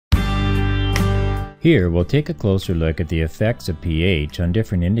Here we'll take a closer look at the effects of pH on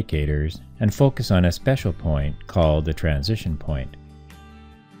different indicators and focus on a special point called the transition point.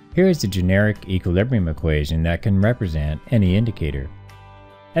 Here is the generic equilibrium equation that can represent any indicator.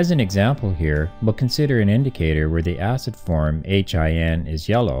 As an example here, we'll consider an indicator where the acid form HIN is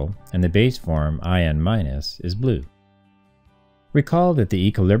yellow and the base form IN- is blue. Recall that the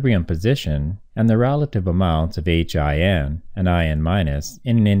equilibrium position and the relative amounts of HIN and IN-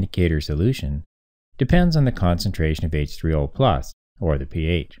 in an indicator solution depends on the concentration of H3O+, or the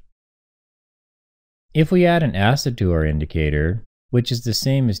pH. If we add an acid to our indicator, which is the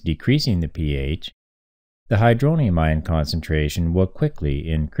same as decreasing the pH, the hydronium ion concentration will quickly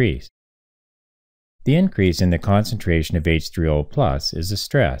increase. The increase in the concentration of H3O+ is a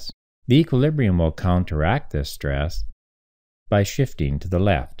stress. The equilibrium will counteract this stress by shifting to the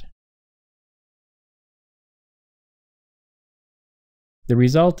left. The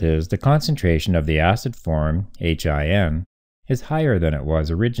result is the concentration of the acid form, HIN, is higher than it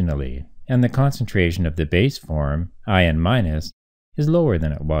was originally, and the concentration of the base form, IN-, is lower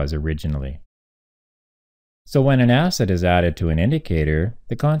than it was originally. So when an acid is added to an indicator,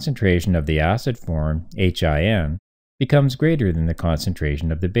 the concentration of the acid form, HIN, becomes greater than the concentration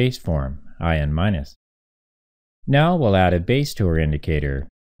of the base form, IN-. Now we'll add a base to our indicator.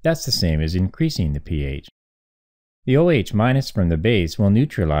 That's the same as increasing the pH. The OH- from the base will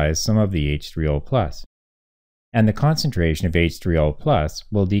neutralize some of the H3O+, and the concentration of H3O+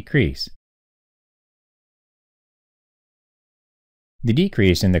 will decrease. The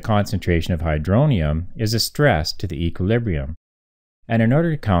decrease in the concentration of hydronium is a stress to the equilibrium, and in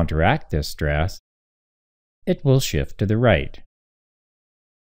order to counteract this stress, it will shift to the right.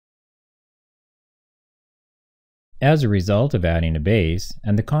 As a result of adding a base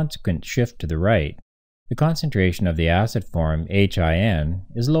and the consequent shift to the right, the concentration of the acid form HIN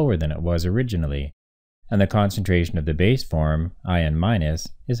is lower than it was originally, and the concentration of the base form IN-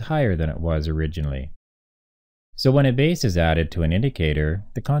 is higher than it was originally. So when a base is added to an indicator,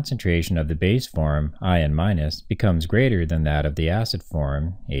 the concentration of the base form IN- becomes greater than that of the acid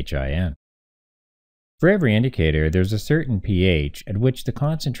form HIN. For every indicator, there's a certain pH at which the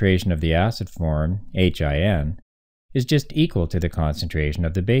concentration of the acid form HIN is just equal to the concentration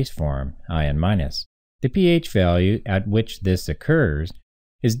of the base form IN-. The pH value at which this occurs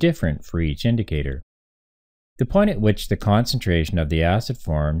is different for each indicator. The point at which the concentration of the acid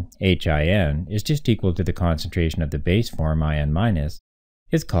form HIN is just equal to the concentration of the base form IN-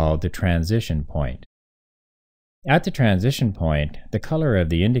 is called the transition point. At the transition point, the color of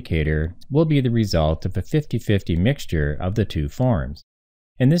the indicator will be the result of a 50-50 mixture of the two forms.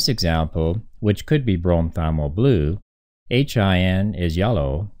 In this example, which could be bromethymol blue, HIN is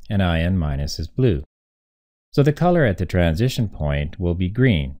yellow and IN- is blue. So the color at the transition point will be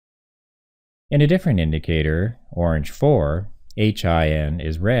green. In a different indicator, orange 4, HIN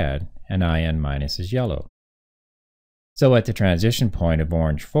is red and IN- is yellow. So at the transition point of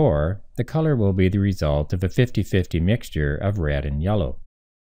orange 4, the color will be the result of a 50-50 mixture of red and yellow,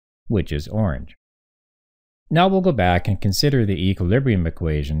 which is orange. Now we'll go back and consider the equilibrium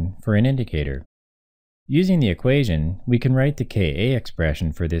equation for an indicator. Using the equation, we can write the Ka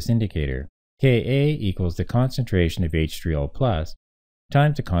expression for this indicator. Ka equals the concentration of H3O+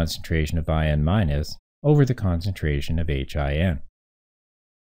 times the concentration of IN- over the concentration of HIN.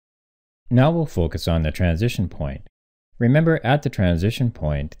 Now we'll focus on the transition point. Remember, at the transition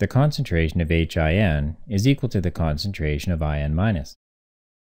point, the concentration of HIN is equal to the concentration of IN-.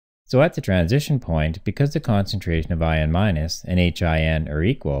 So at the transition point, because the concentration of IN- and HIN are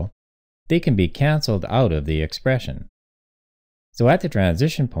equal, they can be cancelled out of the expression. So at the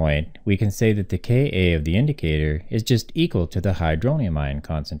transition point, we can say that the Ka of the indicator is just equal to the hydronium ion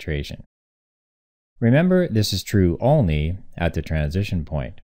concentration. Remember, this is true only at the transition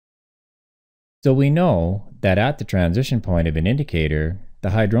point. So we know that at the transition point of an indicator, the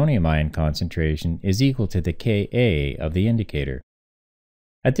hydronium ion concentration is equal to the Ka of the indicator.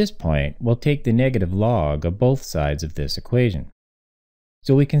 At this point, we'll take the negative log of both sides of this equation.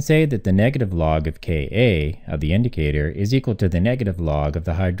 So we can say that the negative log of Ka of the indicator is equal to the negative log of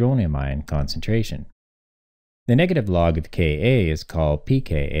the hydronium ion concentration. The negative log of Ka is called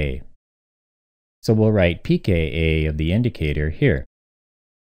pKa. So we'll write pKa of the indicator here.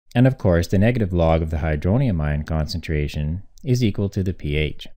 And of course, the negative log of the hydronium ion concentration is equal to the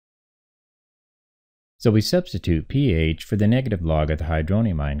pH. So we substitute pH for the negative log of the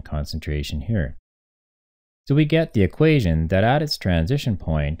hydronium ion concentration here. So we get the equation that at its transition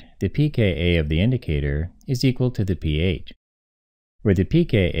point, the pKa of the indicator is equal to the pH, where the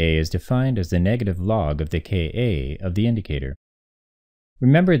pKa is defined as the negative log of the Ka of the indicator.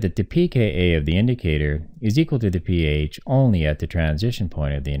 Remember that the pKa of the indicator is equal to the pH only at the transition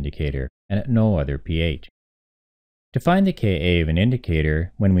point of the indicator and at no other pH. To find the Ka of an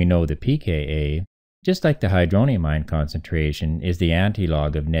indicator when we know the pKa, just like the hydronium ion concentration is the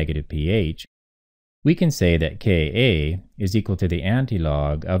antilog of negative pH, we can say that Ka is equal to the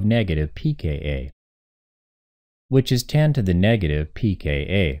antilog of negative pKa, which is 10 to the negative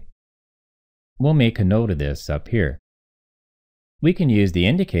pKa. We'll make a note of this up here. We can use the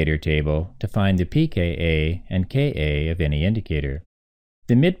indicator table to find the pKa and Ka of any indicator.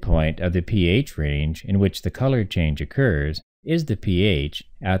 The midpoint of the pH range in which the color change occurs is the pH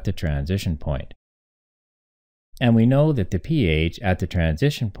at the transition point. And we know that the pH at the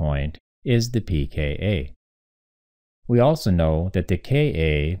transition point is the pKa. We also know that the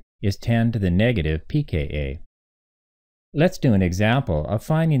Ka is 10 to the negative pKa. Let's do an example of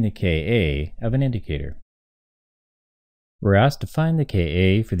finding the Ka of an indicator. We're asked to find the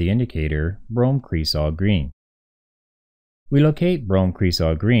Ka for the indicator brome cresol green. We locate brome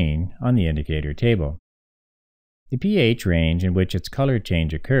cresol green on the indicator table. The pH range in which its color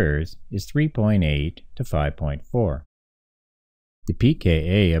change occurs is 3.8 to 5.4. The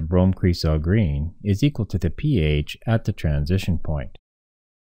pKa of brome cresol green is equal to the pH at the transition point,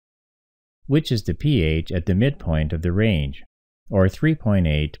 which is the pH at the midpoint of the range, or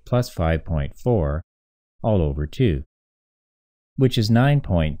 3.8 plus 5.4 all over 2, which is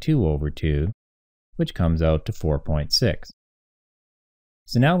 9.2 over 2, which comes out to 4.6.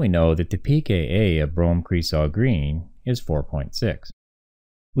 So now we know that the pKa of brome cresol green is 4.6.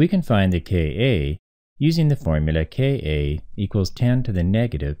 We can find the Ka using the formula Ka equals 10 to the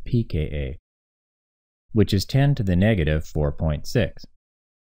negative pKa, which is 10 to the negative 4.6,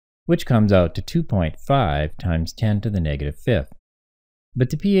 which comes out to 2.5 times 10 to the negative fifth. But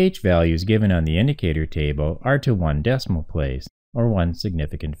the pH values given on the indicator table are to one decimal place, or one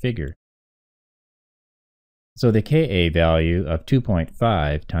significant figure. So the Ka value of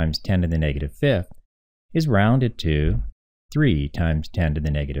 2.5 times 10 to the negative fifth is rounded to 3 times 10 to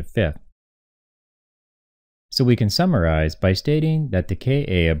the negative fifth. So we can summarize by stating that the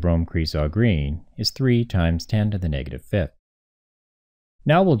Ka of brome cresol green is 3 times 10 to the negative fifth.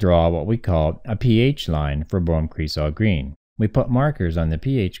 Now we'll draw what we call a pH line for brome cresol green. We put markers on the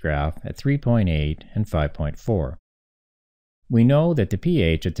pH graph at 3.8 and 5.4. We know that the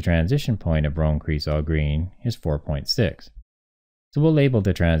pH at the transition point of brome cresol green is 4.6. So we'll label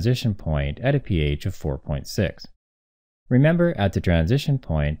the transition point at a pH of 4.6. Remember, at the transition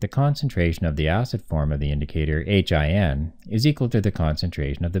point, the concentration of the acid form of the indicator, HIN, is equal to the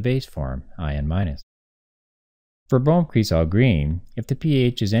concentration of the base form, IN-. For brome cresol green, if the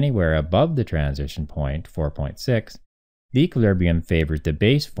pH is anywhere above the transition point, 4.6, the equilibrium favors the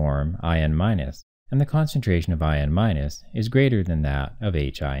base form, IN-, and the concentration of IN- is greater than that of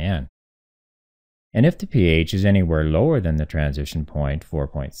HIN. And if the pH is anywhere lower than the transition point,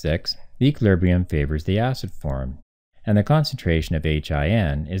 4.6, the equilibrium favors the acid form, and the concentration of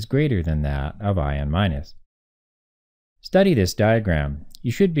HIN is greater than that of IN-. Study this diagram.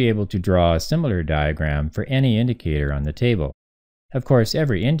 You should be able to draw a similar diagram for any indicator on the table. Of course,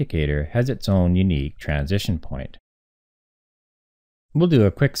 every indicator has its own unique transition point. We'll do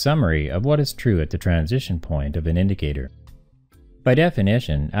a quick summary of what is true at the transition point of an indicator. By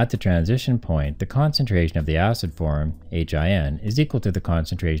definition, at the transition point, the concentration of the acid form, HIN, is equal to the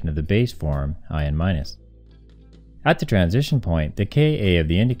concentration of the base form, IN-. At the transition point, the Ka of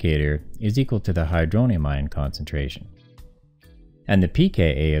the indicator is equal to the hydronium ion concentration, and the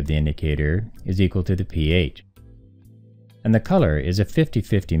pKa of the indicator is equal to the pH. And the color is a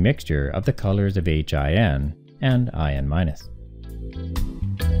 50-50 mixture of the colors of HIN and IN-.